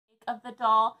of the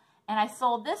doll, and I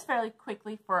sold this fairly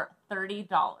quickly for $30.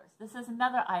 This is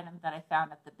another item that I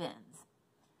found at the bins.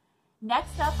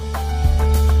 Next up,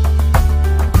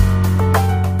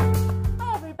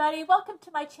 hi everybody, welcome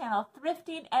to my channel,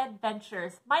 Thrifting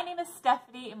Adventures. My name is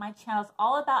Stephanie, and my channel is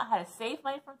all about how to save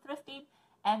money from thrifting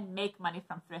and make money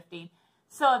from thrifting.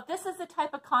 So if this is the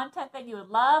type of content that you would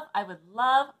love, I would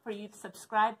love for you to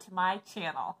subscribe to my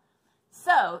channel.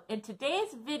 So in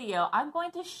today's video, I'm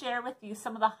going to share with you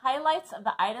some of the highlights of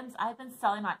the items I've been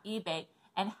selling on eBay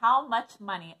and how much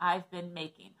money I've been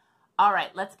making. All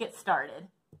right, let's get started.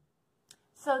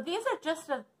 So these are just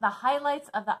the highlights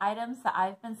of the items that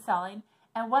I've been selling.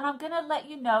 And what I'm going to let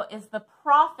you know is the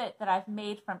profit that I've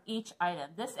made from each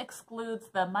item. This excludes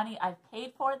the money I've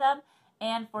paid for them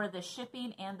and for the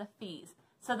shipping and the fees.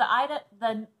 So the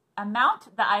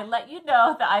amount that I let you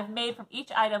know that I've made from each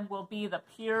item will be the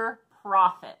pure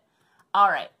profit. All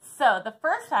right, so the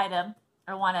first item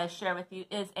I want to share with you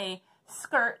is a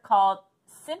skirt called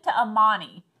Cinta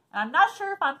Amani. And I'm not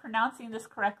sure if I'm pronouncing this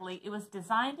correctly. It was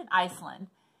designed in Iceland.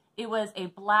 It was a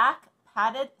black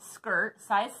padded skirt,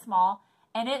 size small,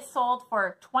 and it sold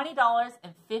for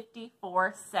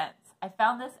 $20.54. I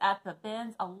found this at the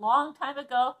bins a long time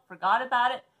ago, forgot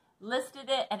about it, listed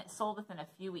it, and it sold within a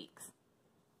few weeks.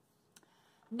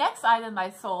 Next item I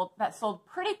sold that sold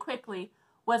pretty quickly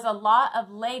was a lot of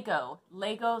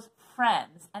Legos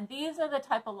Friends. And these are the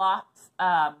type of lots,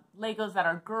 Legos that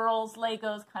are girls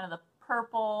Legos, kind of the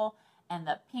purple and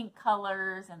the pink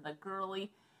colors and the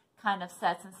girly kind of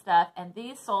sets and stuff. And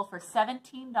these sold for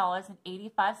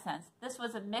 $17.85. This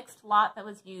was a mixed lot that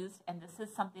was used, and this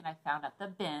is something I found at the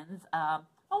bins a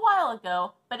while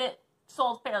ago, but it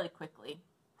sold fairly quickly.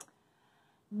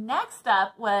 Next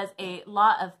up was a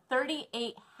lot of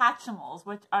 38 Hatchimals,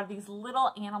 which are these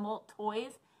little animal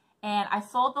toys, and I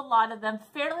sold a lot of them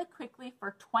fairly quickly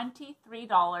for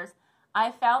 $23.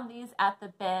 I found these at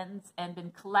the bins and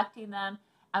been collecting them.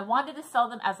 I wanted to sell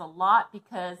them as a lot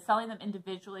because selling them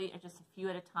individually or just a few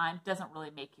at a time doesn't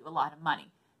really make you a lot of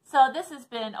money. So this has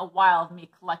been a while of me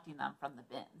collecting them from the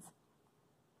bins.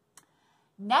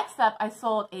 Next up, I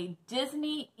sold a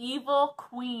Disney Evil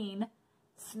Queen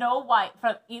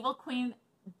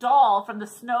doll from the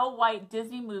Snow White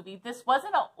Disney movie. This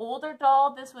wasn't an older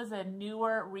doll. This was a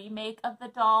newer remake of the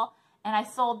doll. And I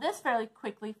sold this fairly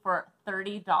quickly for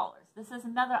 $30. This is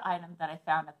another item that I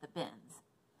found at the bins.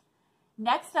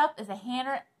 Next up is a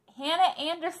Hannah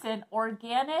Anderson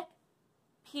organic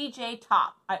PJ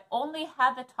top. I only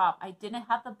had the top. I didn't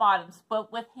have the bottoms.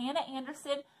 But with Hannah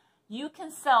Anderson, you can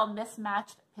sell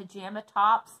mismatched pajama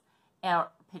tops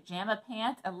or pajama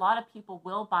pants. A lot of people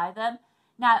will buy them.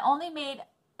 Now, I only made,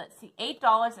 let's see,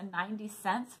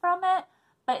 $8.90 from it,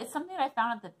 but it's something I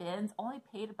found at the bins, only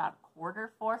paid about a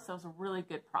quarter for, so it was a really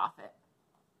good profit.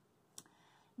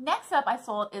 Next up I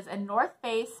sold is a North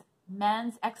Face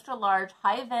men's extra large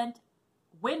high vent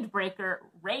windbreaker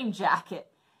rain jacket.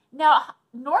 Now,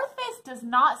 North Face does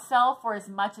not sell for as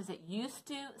much as it used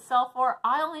to sell for.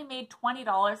 I only made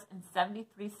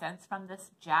 $20.73 from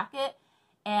this jacket.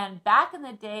 And back in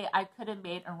the day, I could have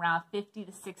made around $50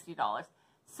 to $60.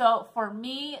 So for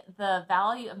me, the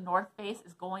value of North Face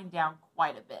is going down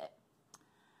quite a bit.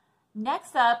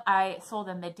 Next up, I sold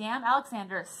a Madame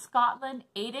Alexander Scotland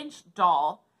 8-inch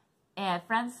doll and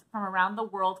Friends from Around the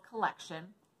World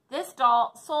collection. This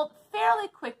doll sold fairly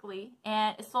quickly,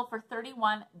 and it sold for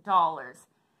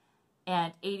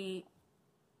 $31.89.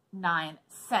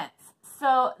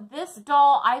 So this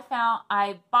doll I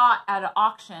bought at an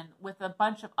auction with a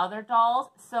bunch of other dolls.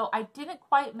 So I didn't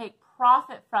quite make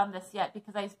profit from this yet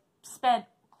because I spent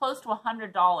close to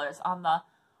 $100 on the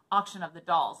auction of the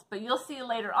dolls. But you'll see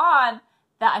later on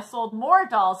that I sold more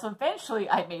dolls, so eventually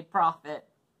I made profit.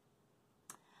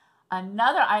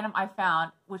 Another item I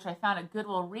found, which I found at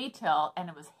Goodwill Retail, and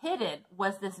it was hidden,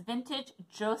 was this vintage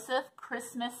Joseph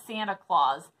Christmas Santa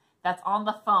Claus that's on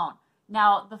the phone.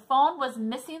 Now, the phone was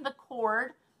missing the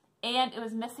cord, and it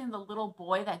was missing the little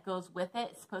boy that goes with it.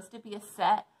 It's supposed to be a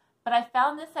set. But I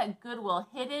found this at Goodwill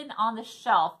hidden on the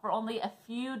shelf for only a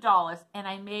few dollars, and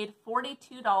I made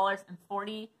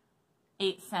 $42.48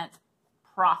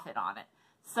 profit on it.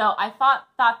 So I thought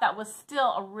that was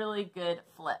still a really good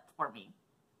flip for me.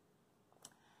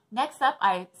 Next up,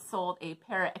 I sold a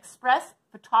pair of Express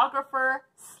Photographer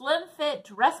Slim Fit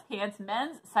dress pants,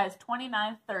 men's, size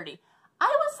 29-30.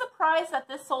 I was surprised that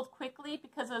this sold quickly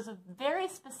because it was a very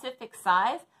specific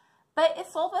size, but it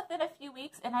sold within a few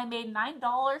weeks and I made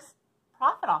 $9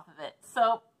 profit off of it.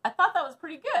 So I thought that was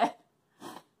pretty good.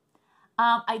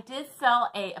 I did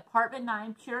sell a Apartment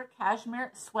 9 pure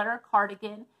cashmere sweater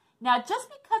cardigan. Now, just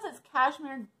because it's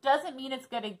cashmere doesn't mean it's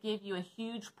going to give you a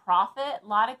huge profit. A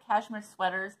lot of cashmere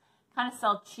sweaters kind of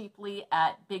sell cheaply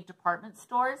at big department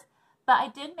stores, but I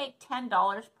did make $10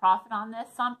 profit on this,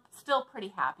 so I'm still pretty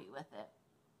happy with it.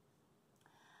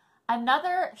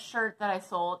 Another shirt that I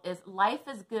sold is Life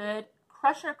is Good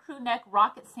Crusher Crew Neck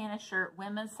Rocket Santa shirt,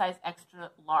 women's size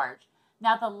extra large.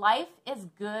 Now, the Life is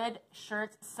Good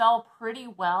shirts sell pretty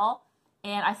well,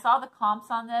 and I saw the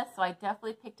comps on this, so I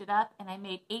definitely picked it up, and I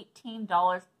made $18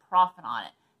 profit on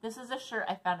it. This is a shirt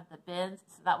I found at the bins,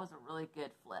 so that was a really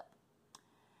good flip.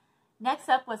 Next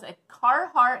up was a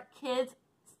Carhartt Kids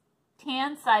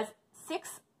tan size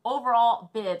 6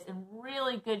 overall bibs in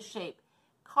really good shape.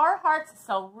 Carhartts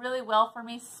sell really well for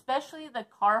me, especially the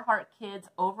Carhartt Kids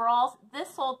overalls. This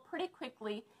sold pretty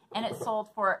quickly, and it sold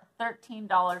for $13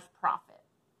 profit.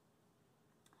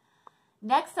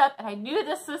 Next up, and I knew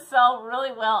this would sell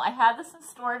really well, I had this in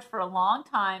storage for a long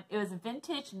time. It was a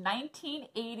vintage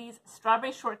 1980s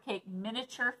Strawberry Shortcake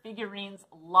miniature figurines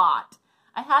lot.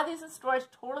 I had these in storage,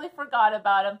 totally forgot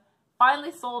about them,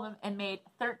 finally sold them, and made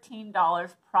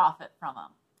 $13 profit from them.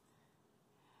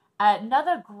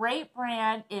 Another great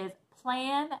brand is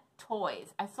Plan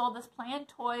Toys. I sold this Plan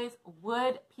Toys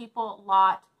Wood People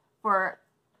lot for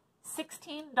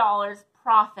 $16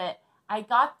 profit. I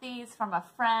got these from a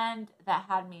friend that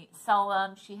had me sell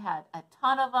them. She had a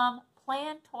ton of them.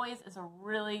 Plan Toys is a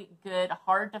really good,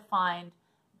 hard to find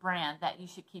brand that you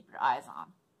should keep your eyes on.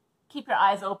 Keep your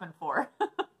eyes open for.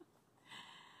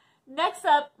 Next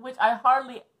up, which I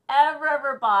hardly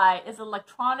ever buy, is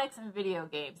electronics and video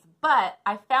games. But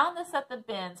I found this at the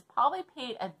bins, probably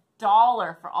paid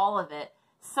 $1 for all of it.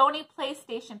 Sony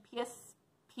PlayStation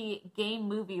PSP game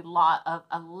movie lot of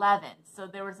 11. So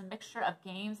there was a mixture of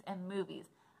games and movies.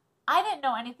 I didn't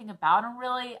know anything about them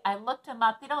really. I looked them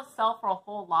up. They don't sell for a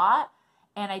whole lot,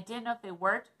 and I didn't know if they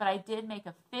worked, but I did make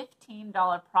a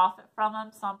 $15 profit from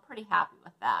them, so I'm pretty happy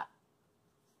with that.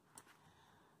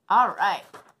 All right.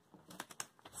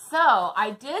 So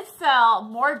I did sell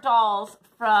more dolls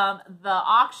from the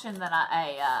auction that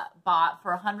I bought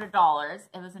for $100.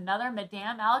 It was another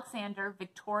Madame Alexander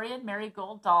Victorian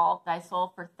Marigold doll that I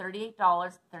sold for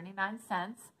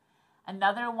 $38.39.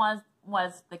 Another one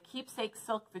was the Keepsake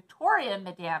Silk Victorian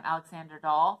Madame Alexander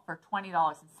doll for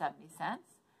 $20.70.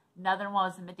 Another one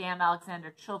was the Madame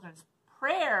Alexander Children's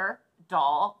Prayer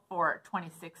doll for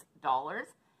 $26.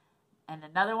 And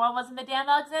another one was a Madame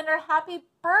Alexander Happy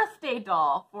Birthday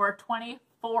doll for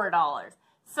 $24.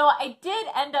 So I did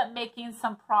end up making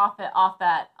some profit off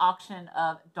that auction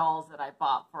of dolls that I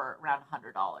bought for around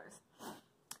 $100.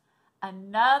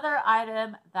 Another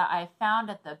item that I found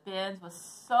at the bins, was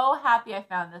so happy I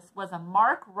found this, was a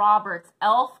Mark Roberts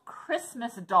Elf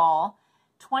Christmas doll,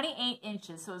 28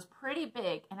 inches, so it was pretty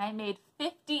big, and I made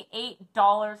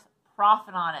 $58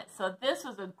 profit on it. So this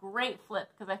was a great flip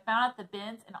because I found it at the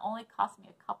bins and it only cost me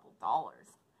a couple dollars.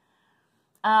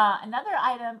 Another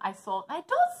item I sold, and I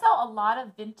don't sell a lot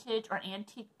of vintage or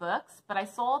antique books, but I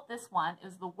sold this one. It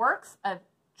was the works of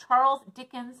Charles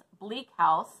Dickens' Bleak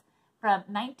House from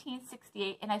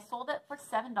 1968, and I sold it for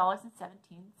 $7.17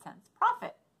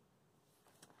 profit.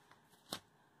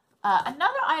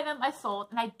 Another item I sold,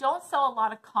 and I don't sell a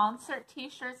lot of concert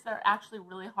t-shirts that are actually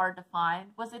really hard to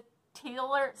find, was a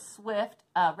Taylor Swift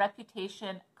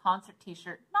Reputation concert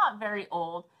t-shirt, not very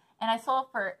old, and I sold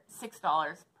it for $6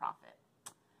 profit.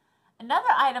 Another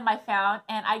item I found,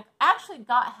 and I actually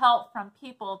got help from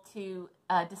people to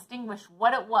distinguish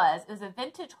what it was a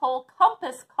vintage whole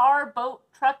compass, car, boat,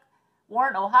 truck,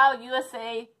 Warren, Ohio,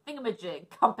 USA thingamajig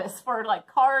compass for like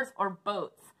cars or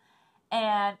boats.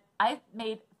 And I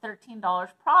made $13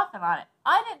 profit on it.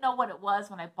 I didn't know what it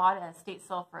was when I bought it at a state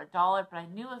sale for $1, but I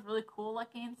knew it was really cool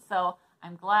looking, so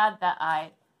I'm glad that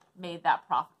I made that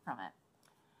profit from it.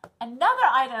 Another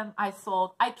item I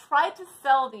sold, I tried to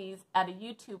sell these at a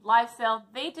YouTube live sale.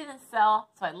 They didn't sell,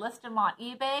 so I listed them on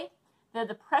eBay. They're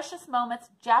the Precious Moments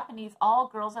Japanese All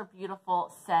Girls Are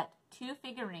Beautiful set 2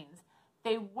 figurines.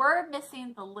 They were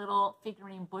missing the little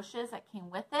figurine bushes that came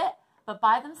with it, but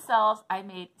by themselves, I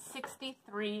made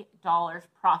 $63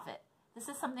 profit. This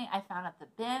is something I found at the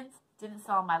bins, didn't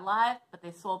sell on my live, but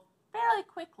they sold fairly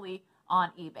quickly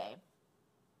on eBay.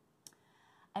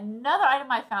 Another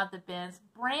item I found at the bins,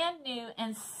 brand new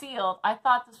and sealed, I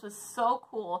thought this was so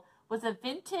cool, was a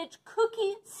vintage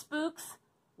Cookie Spooks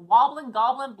Wobbling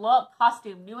Goblin blow-up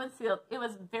costume, new and sealed. It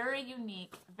was very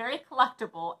unique, very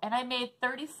collectible, and I made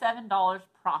 $37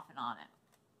 profit on it.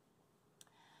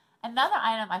 Another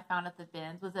item I found at the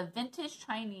bins was a vintage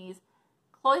Chinese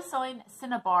Chloe Sewing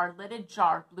Cinnabar lidded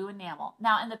jar, blue enamel.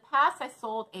 Now, in the past, I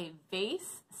sold a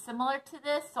vase similar to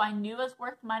this, so I knew it was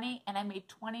worth money, and I made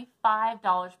 $25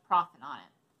 profit on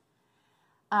it.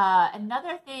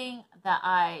 Another thing that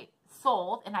I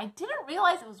sold, and I didn't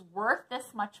realize it was worth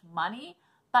this much money,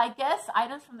 but I guess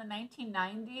items from the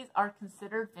 1990s are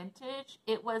considered vintage.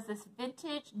 It was this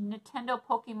vintage Nintendo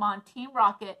Pokemon Team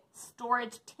Rocket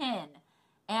storage tin.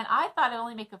 And I thought I'd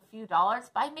only make a few dollars,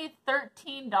 but I made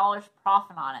 $13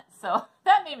 profit on it. So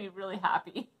that made me really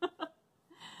happy.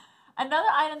 Another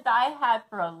item that I had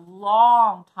for a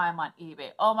long time on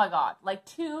eBay, oh my God, like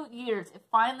 2 years, it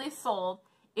finally sold.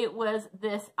 It was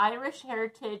this Irish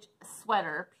Heritage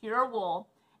sweater, pure wool,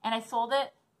 and I sold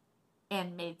it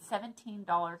and made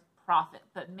 $17 profit.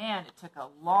 But man, it took a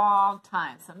long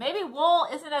time. So maybe wool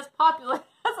isn't as popular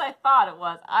as I thought it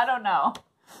was. I don't know.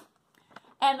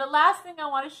 And the last thing I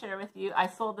want to share with you, I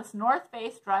sold this North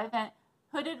Face dry vent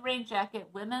hooded rain jacket,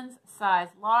 women's size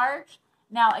large.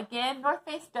 Now again, North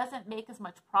Face doesn't make as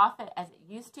much profit as it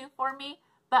used to for me,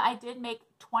 but I did make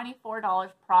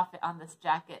 $24 profit on this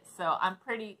jacket. So I'm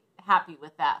pretty happy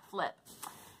with that flip.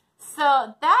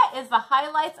 So that is the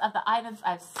highlights of the items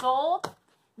I've sold.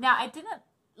 Now I didn't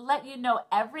let you know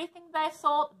everything that I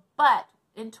sold, but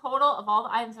in total, of all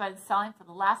the items I've been selling for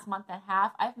the last month and a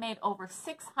half, I've made over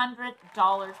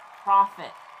 $600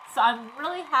 profit. So I'm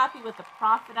really happy with the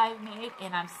profit I've made,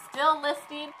 and I'm still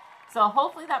listing. So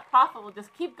hopefully that profit will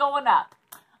just keep going up.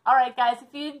 All right, guys,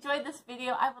 if you enjoyed this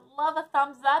video, I would love a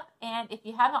thumbs up. And if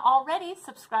you haven't already,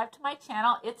 subscribe to my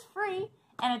channel. It's free.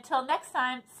 And until next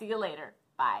time, see you later.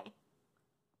 Bye.